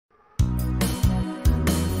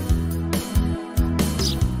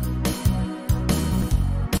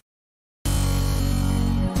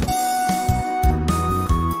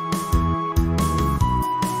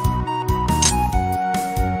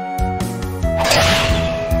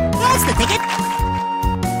That's the ticket.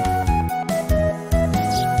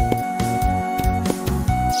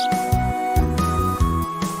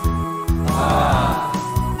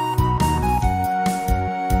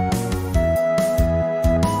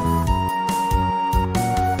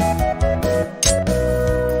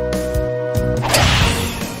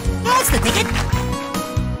 That's the ticket.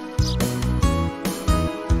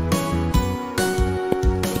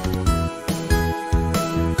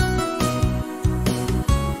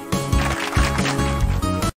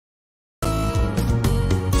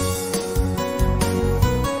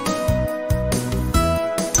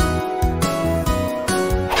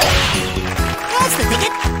 That's the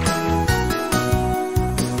ticket.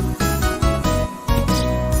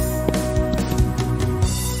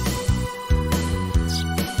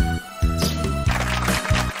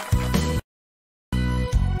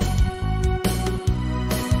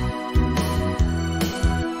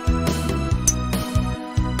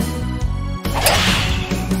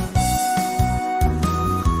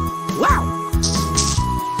 Wow!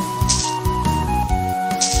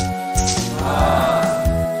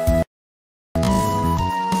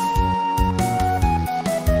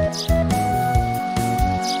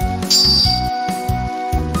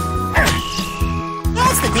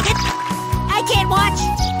 That's the ticket. I can't watch.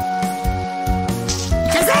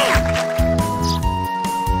 Shazam!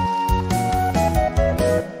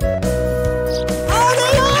 Are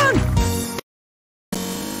they on?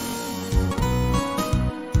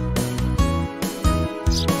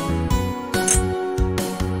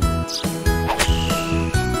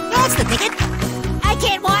 That's the ticket. I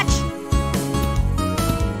can't watch.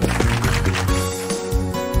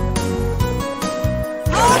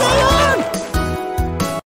 Are they on?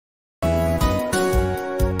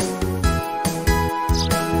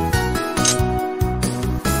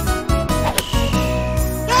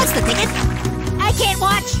 That's the ticket. I can't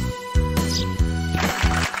watch.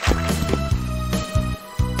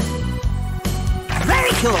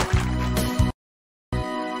 Very cool.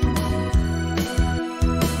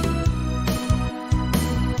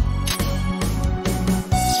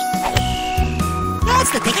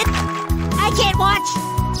 That's the ticket. I can't watch.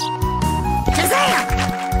 Shazam!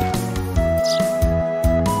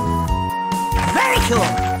 Very cool.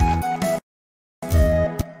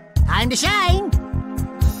 Time to shine.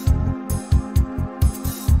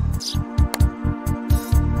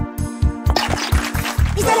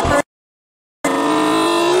 Is that a bird?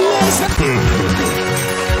 Yes.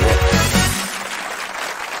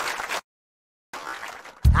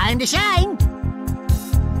 Time to shine.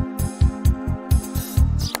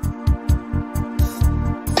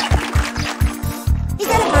 Is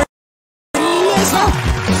that a bird? Yes.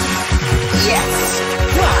 Yes.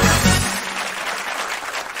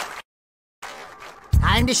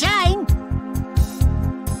 Time to shine.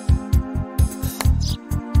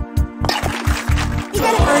 Is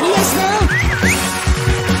that a bird? Yes. No.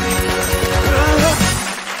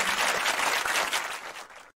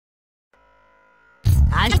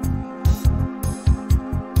 Time.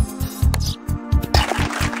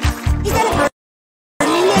 Is that a bird?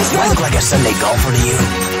 Yes. Do I look like a Sunday golfer to you?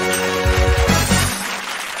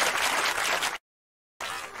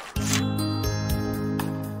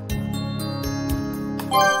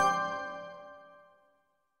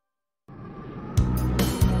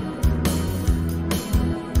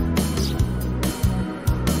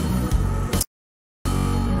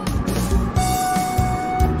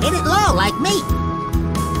 Hit it low like me.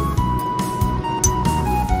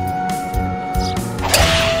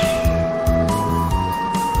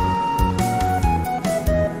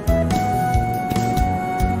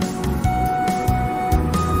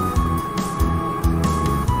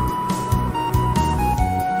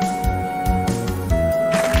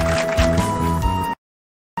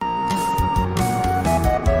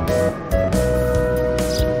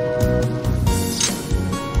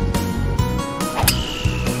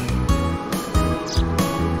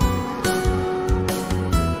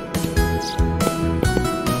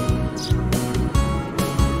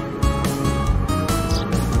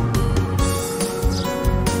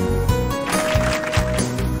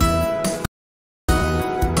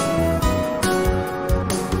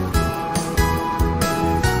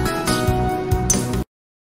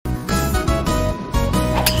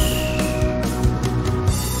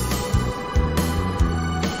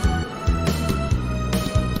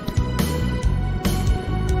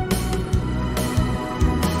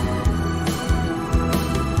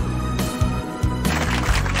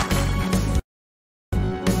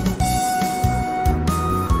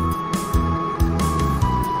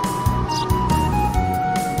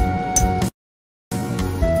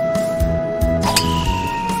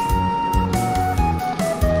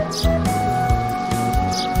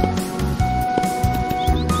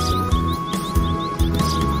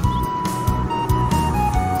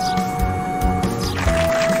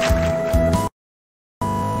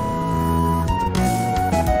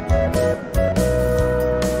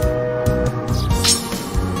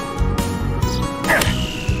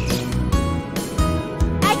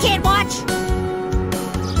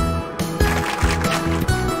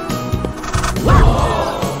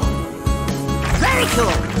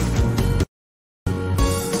 cool.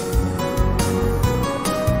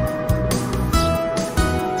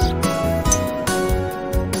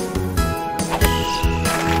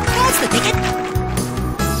 That's the ticket.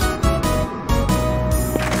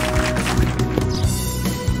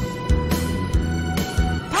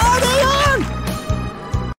 Party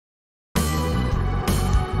on!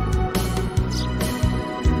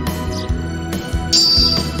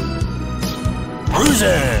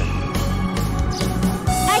 Cruiser!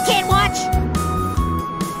 I can't watch.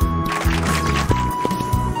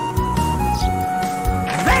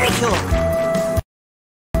 Very cool.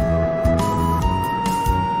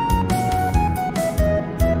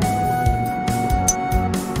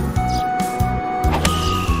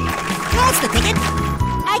 That's the ticket.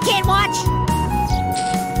 I can't watch.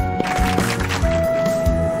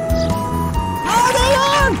 Party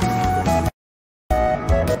on!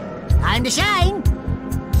 Time to shine.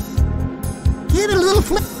 Give it a little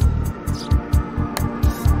flip.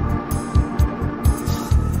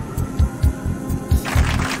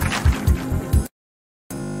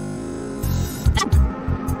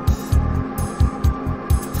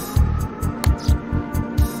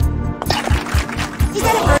 Is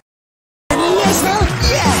that a bird? Yes, no?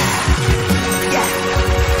 Yeah.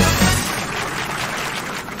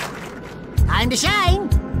 Time to shine.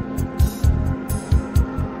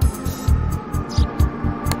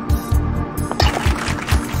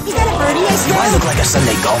 Is that a birdie? Yes, Do I look like a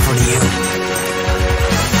Sunday golfer to you?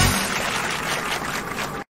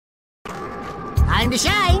 Time to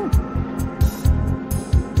shine.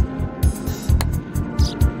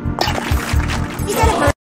 Is that a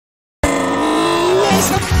bird?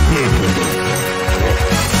 Yes.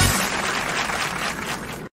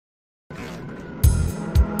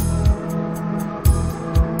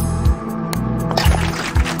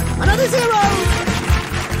 Another zero.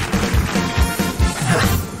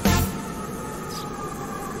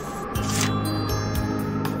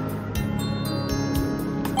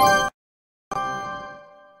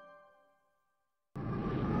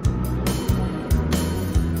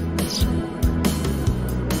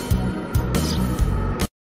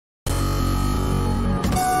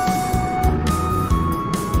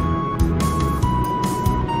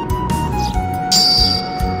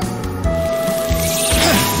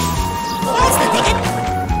 That's the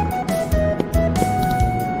ticket.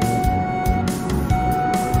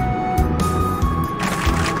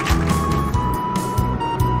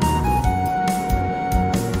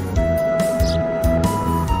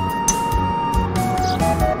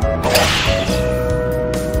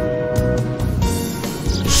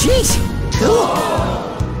 Sheesh, cool.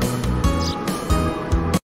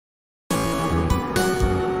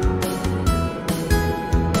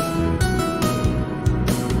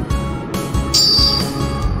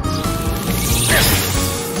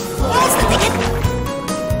 That's the ticket.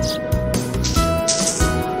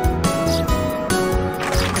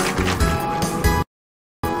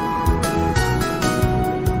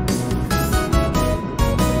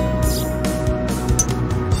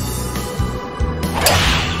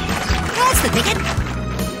 That's the ticket.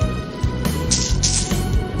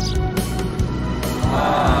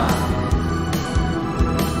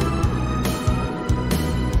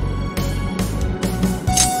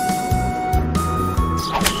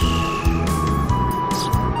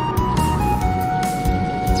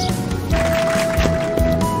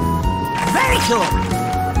 Very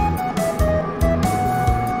cool.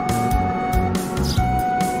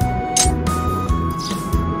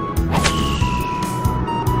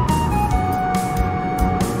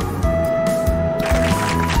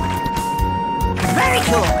 Very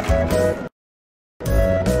cool.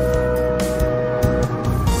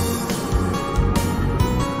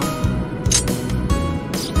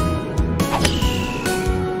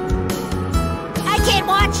 I can't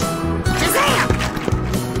watch. Shazam!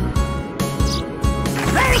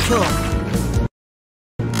 Very cool.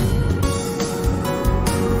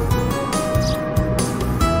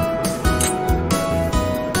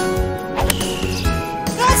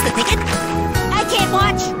 That's the ticket. I can't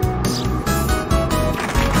watch.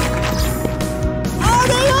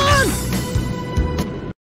 Party on!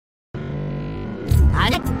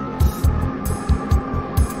 On it.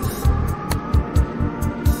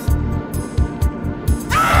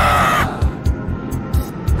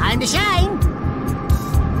 Time to shine.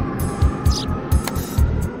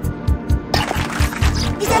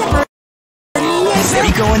 Is that a bird? Yes,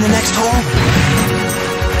 Ready to go in the next hole?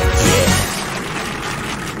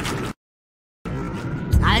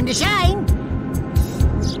 time to shine.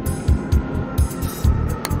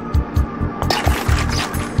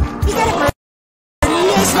 Is that a bird?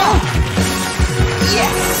 Yes, no.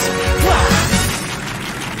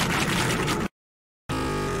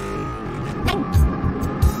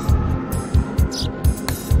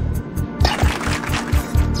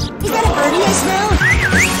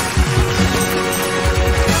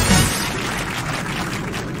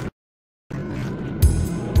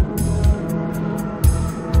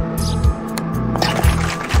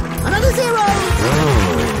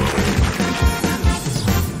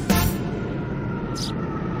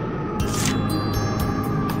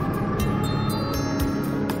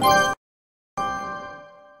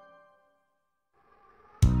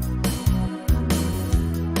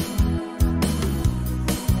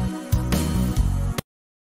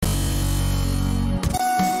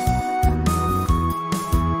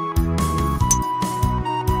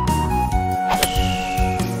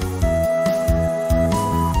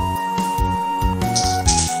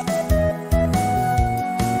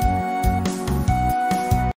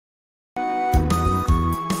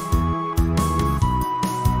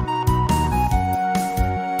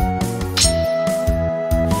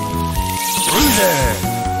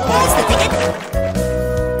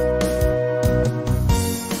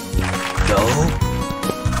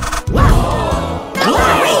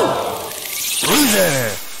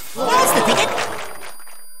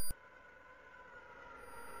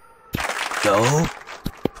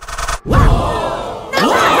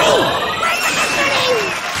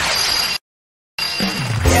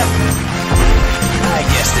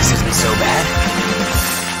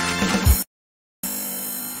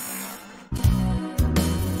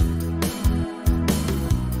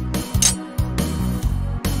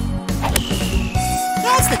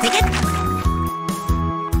 ticket.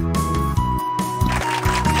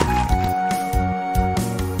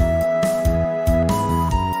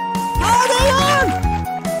 Party on!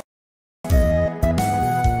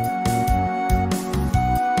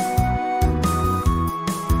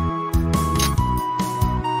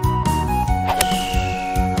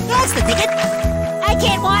 That's the ticket. I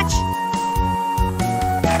can't watch.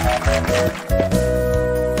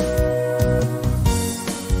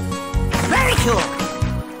 Very cool.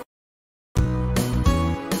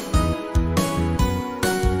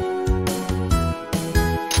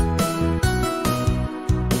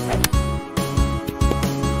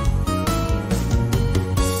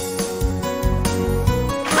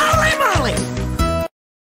 Holy moly!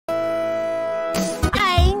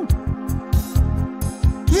 Fine.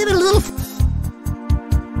 Give it a little.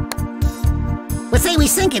 What say we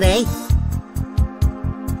sink it, eh?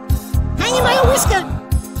 Hanging by a whisker.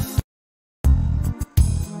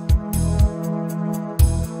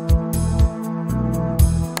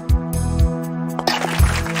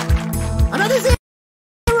 Another zero.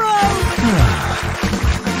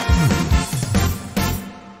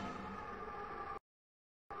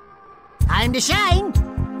 Time to shine.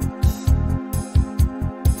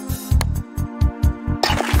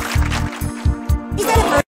 Is that a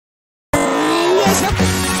bird? Yes.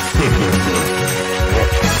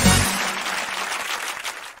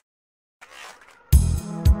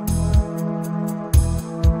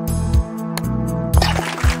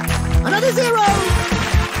 Another zero.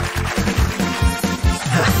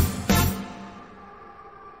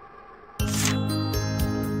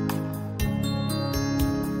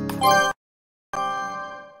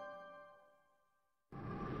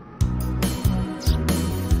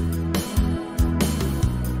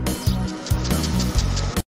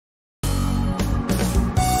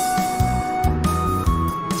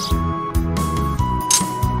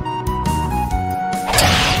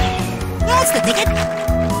 That's the ticket.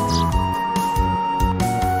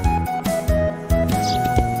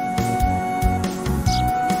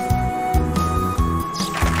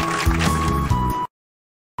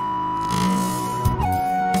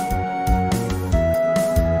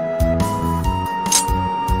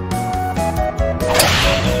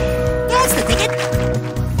 That's the ticket.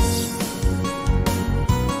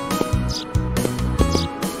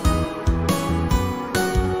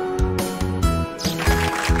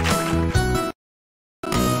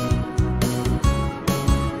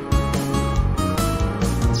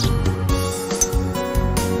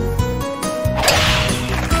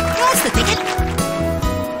 That's the ticket.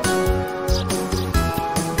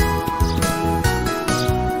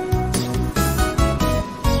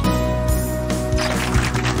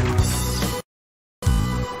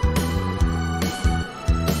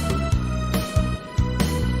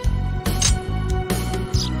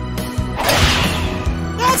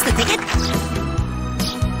 That's the ticket.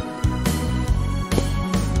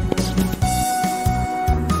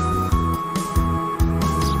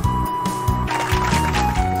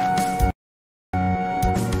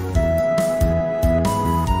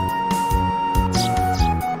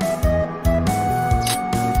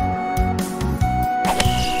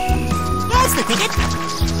 That's the ticket.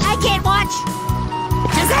 I can't watch.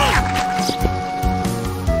 Shazam!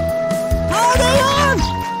 Party on!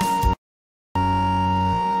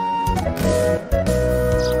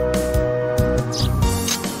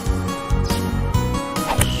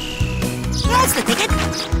 That's the ticket.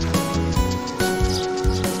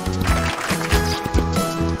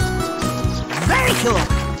 Very cool.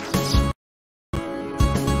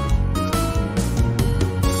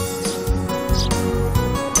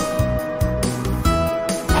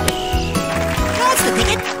 That's the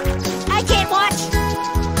ticket. I can't watch.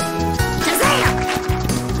 Shazam!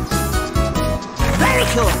 Very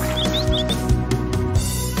cool.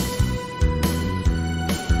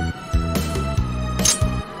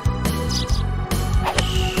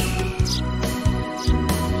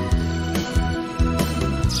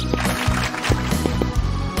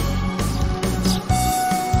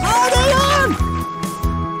 Party on!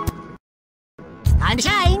 Time to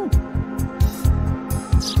shine.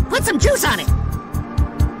 Put some juice on it.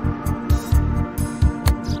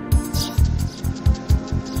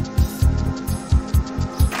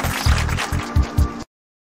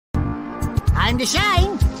 Time to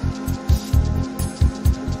shine.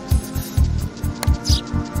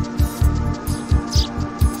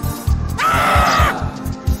 Ah!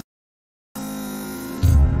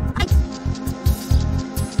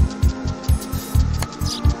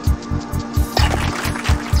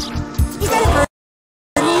 Is that a bird?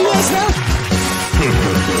 Yes, no?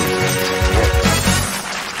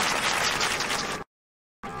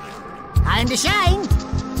 to shine.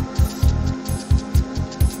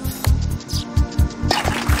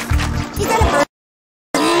 Is that a bird?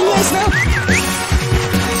 Yes, no.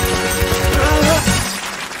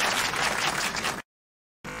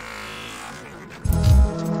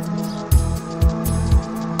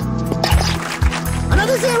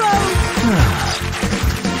 Another 0.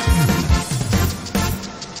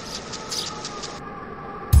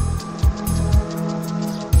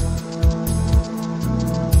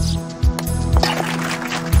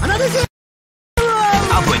 Another 0.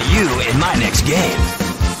 I'll put you in my next game.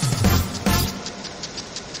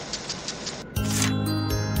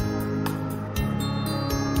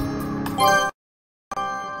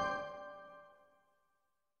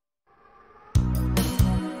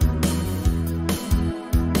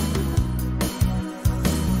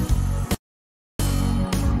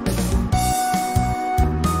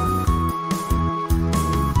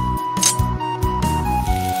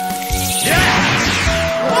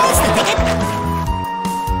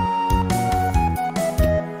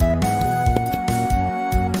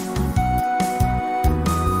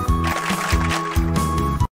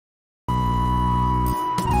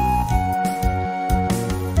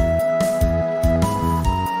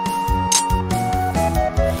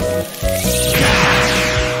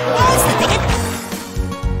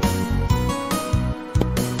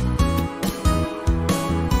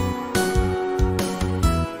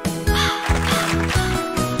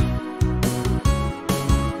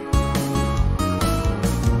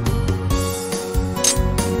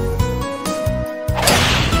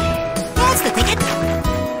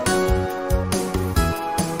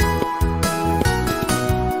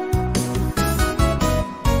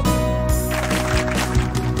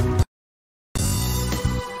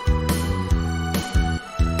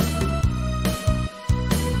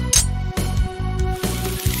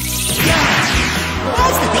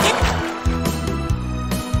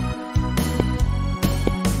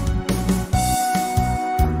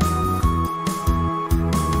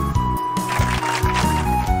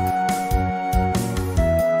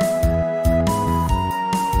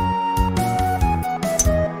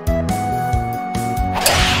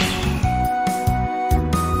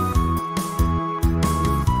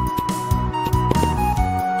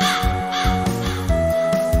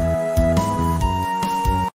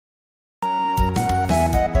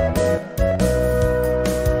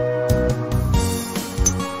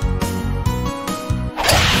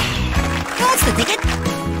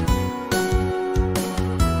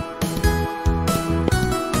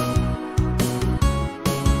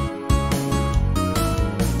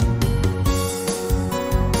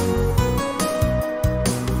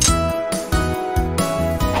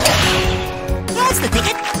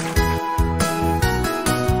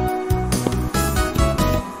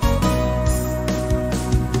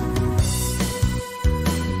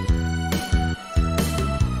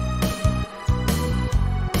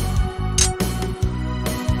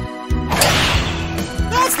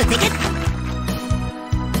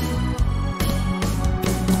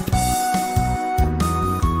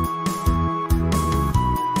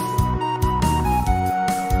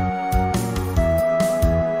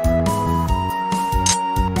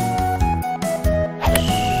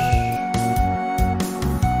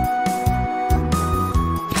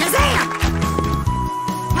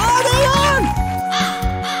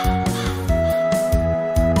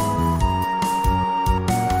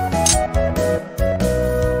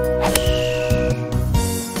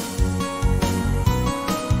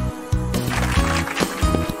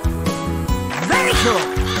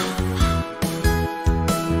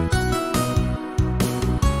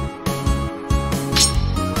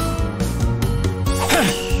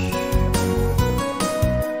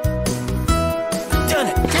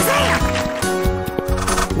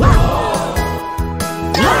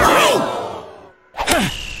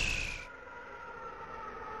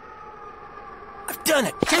 Done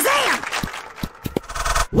it! Shazam!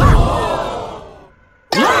 Wow!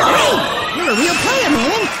 Wow! You're a real player,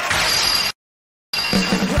 man!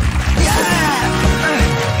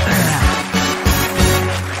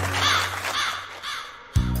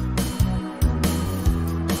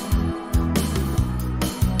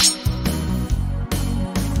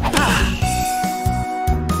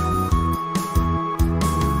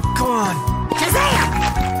 Come on! Shazam!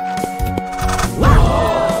 Wow!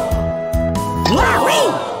 Wowee!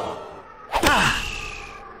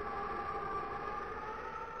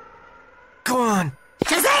 Come on!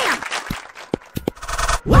 Shazam!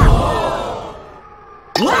 Wow!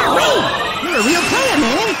 Wowee! You're a real player,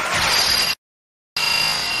 man!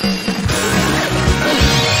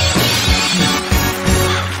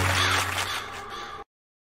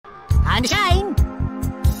 Time to shine!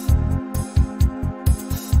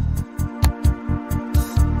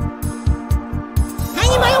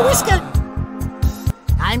 whisker.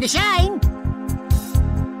 Time to shine.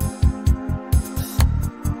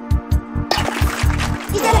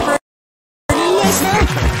 Is that a bird? Yes, sir.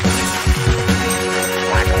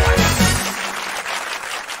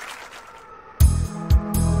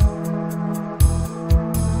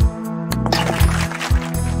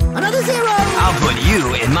 Another 0. I'll put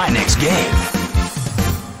you in my next game.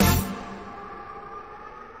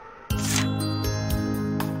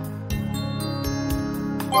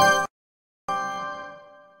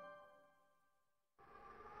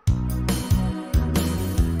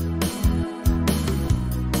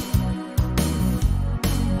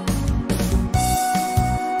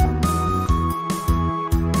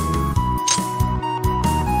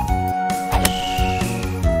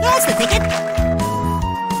 That's the ticket.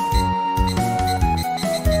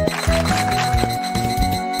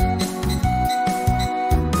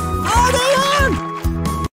 Are they on?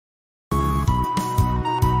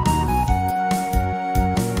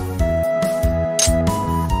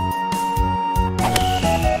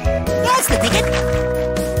 That's the ticket.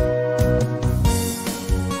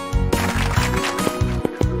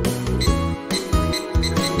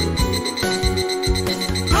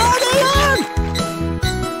 Are they on?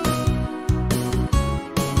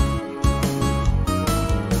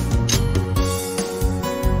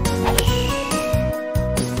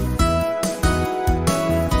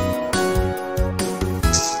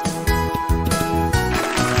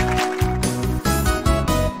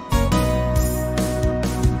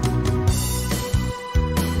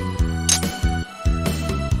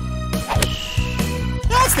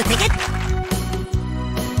 That's the ticket.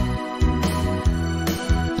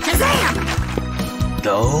 Shazam!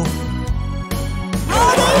 Go.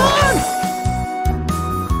 Are they on?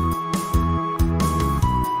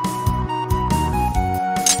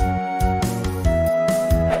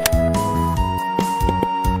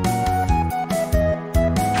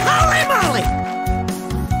 Holy moly!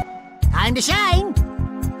 Time to shine.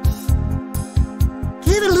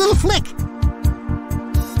 Give it a little flick.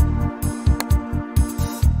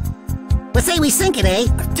 What say we sink it, eh?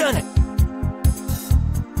 I've done it.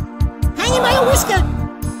 Hang in my whisker.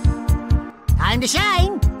 Time to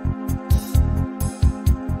shine.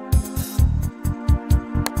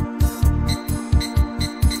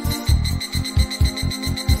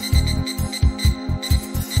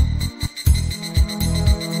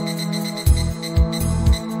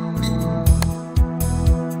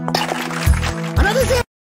 Another 0.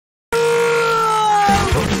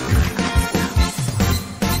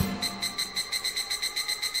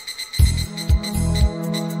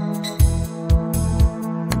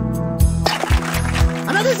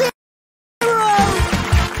 Another 0.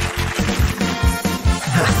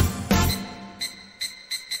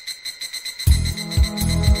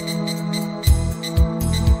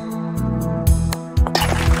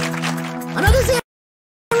 Another 0.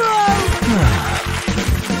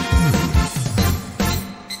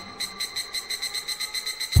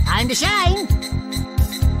 Time to shine.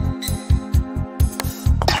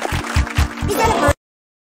 Is that a bird?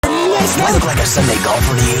 Yes, Do I look like a Sunday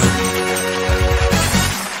golfer to you?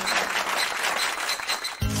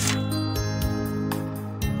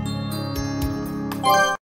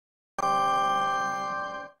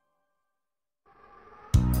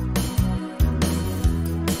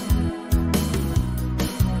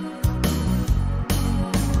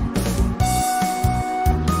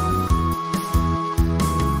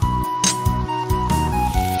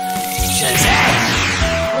 That's the ticket.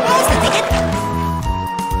 That's the ticket.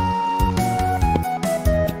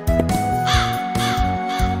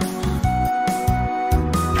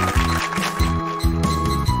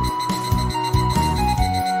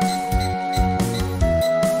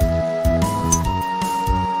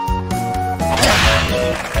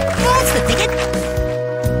 That's the ticket.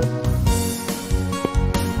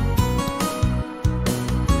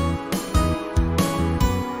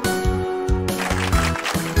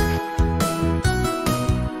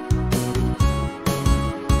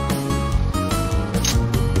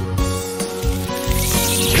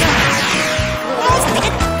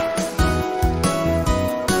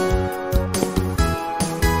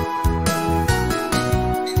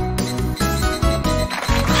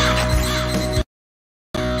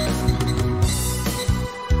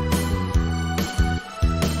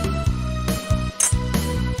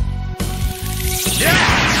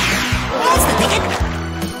 That's the ticket.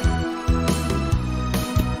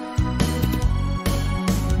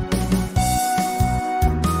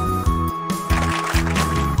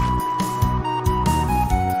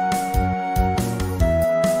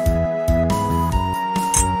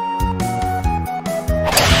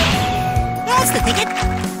 That's the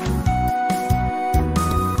ticket.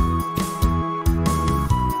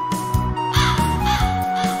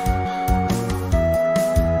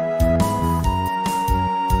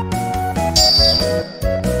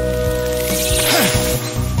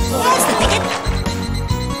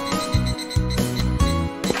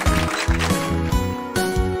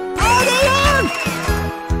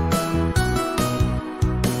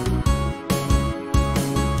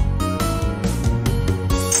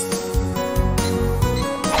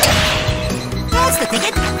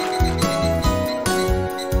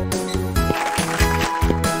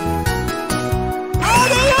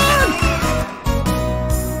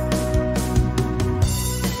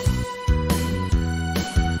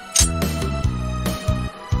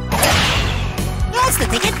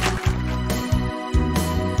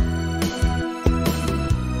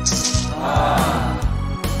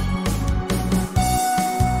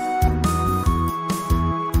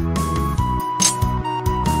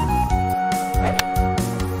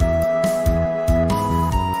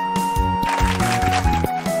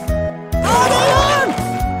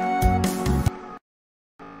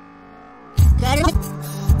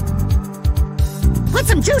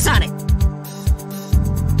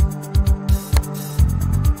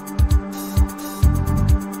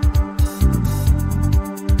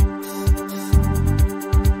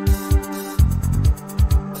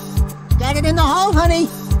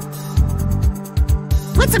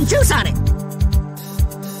 Put some juice on it.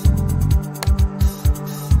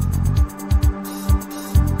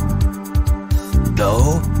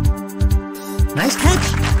 Go. Nice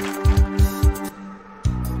catch.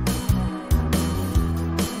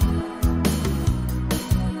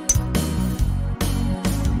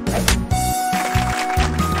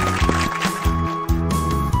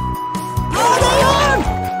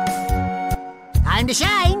 Time to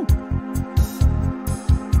shine!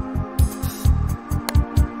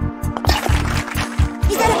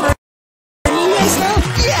 Is that a bird? Yes, no?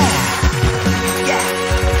 Yeah!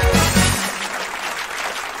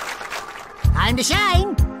 Time to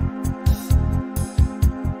shine!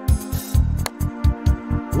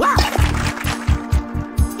 Wow!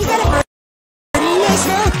 Is that a bird? Yes,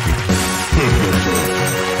 no?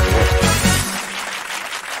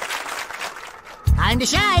 Time to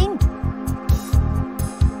shine!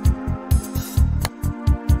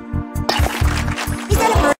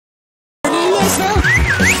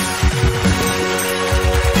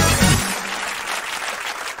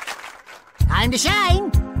 Time to shine!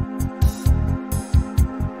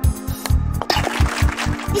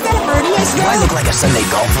 Is that a birdie? Yes, Do I look like a Sunday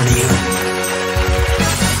golfer to you?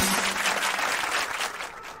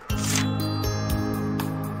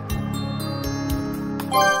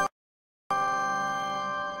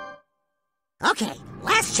 Okay,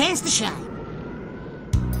 last chance to shine.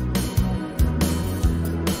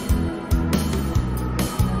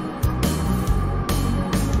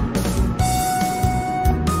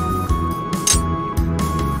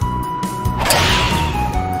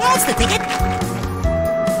 That's the ticket.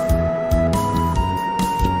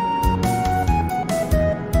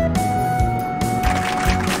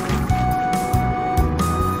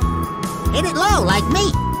 Hit it low like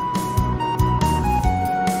me.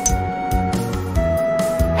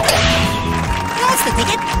 That's the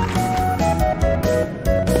ticket.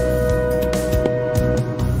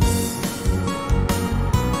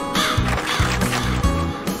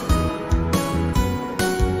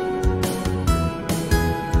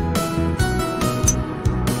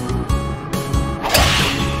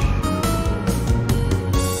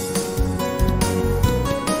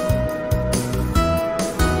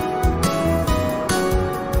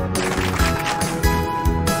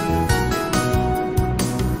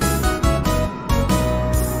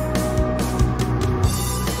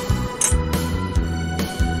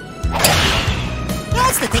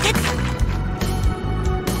 That's the ticket.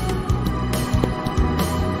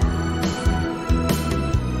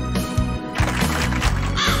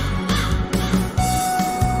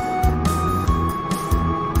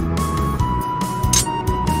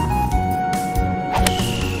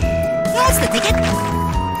 That's the ticket.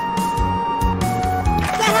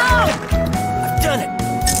 Get home! I've done it.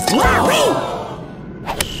 Wowee!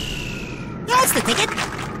 That's the ticket.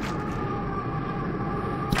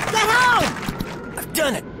 Get home! I've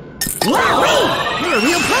done it. Wowee! You're a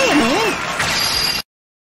real player, man.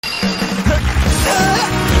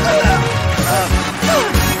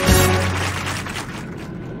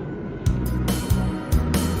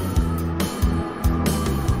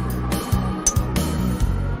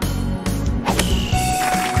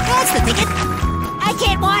 That's the ticket. I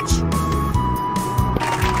can't watch.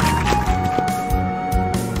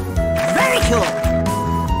 Very cool.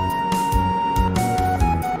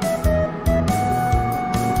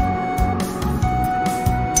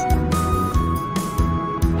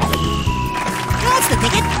 That's the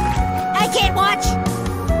ticket. I can't watch.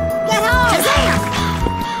 Get home. Shazam!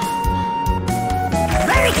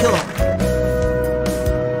 Very cool.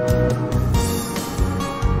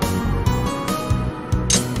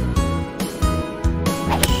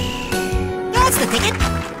 That's the ticket.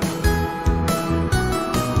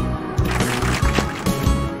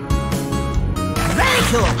 Very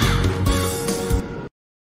cool.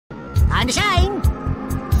 Time to shine.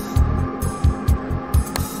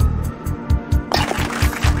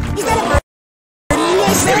 Is that a bird?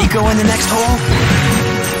 Yes, There you go in the next hole.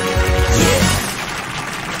 Yeah.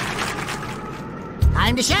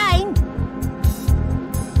 Time to shine.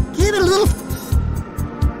 Give it a little.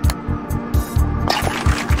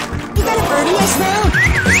 Is that a birdie? Yes, no?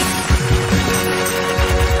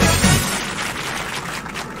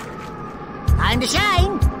 Time to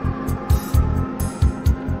shine.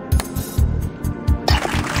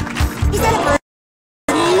 Is that a birdie?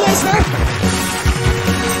 Yes, no?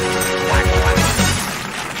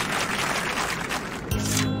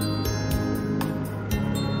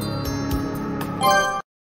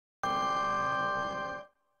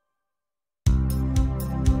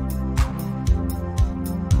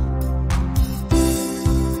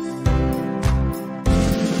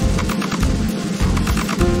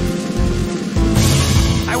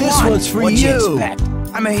 one's for What'd you. you expect?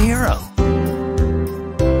 I'm a hero.